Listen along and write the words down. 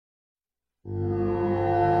Hello,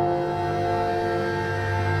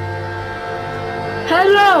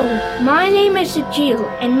 my name is Ajil,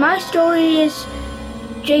 and my story is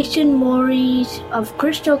Jason Voorhees of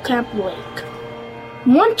Crystal Camp Lake.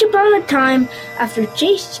 Once upon a time, after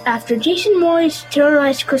Jason Voorhees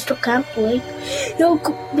terrorized Crystal Camp Lake, he'll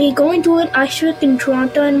be going to an ice rink in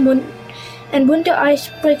Toronto, and when the ice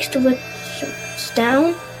breaks, the victims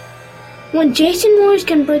down. When Jason Voorhees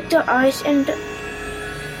can break the ice and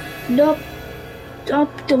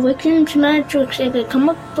stop the victims, manage to escape, they come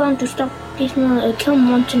up with a plan to stop Jason and kill him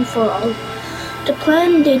once and for all. The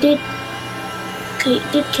plan they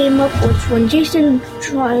came up with when Jason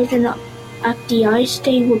tried at the ice,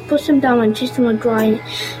 they would push him down and Jason would drown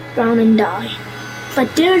and die.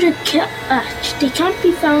 But there's a catch. They can't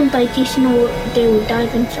be found by Jason or they would die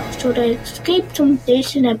themselves. So they escaped from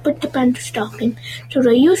Jason and put the plan to stop him. So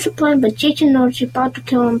they used the plan, but Jason knows about to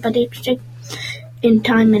kill him, but they escaped in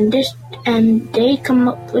time and they come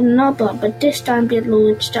up with another plan, but this time they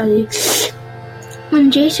would study.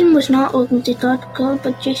 When Jason was not looking, they got killed,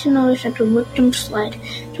 but Jason noticed that the victims fled.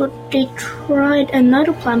 So they tried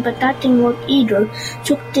another plan, but that didn't work either.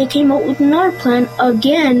 So they came up with another plan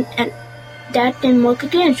again, and that didn't work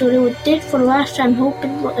again. So they did for the last time,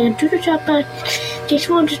 hoping to the shop back.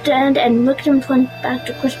 Jason wanted to end, and victims went back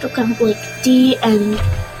to Crystal Camp Lake. The end.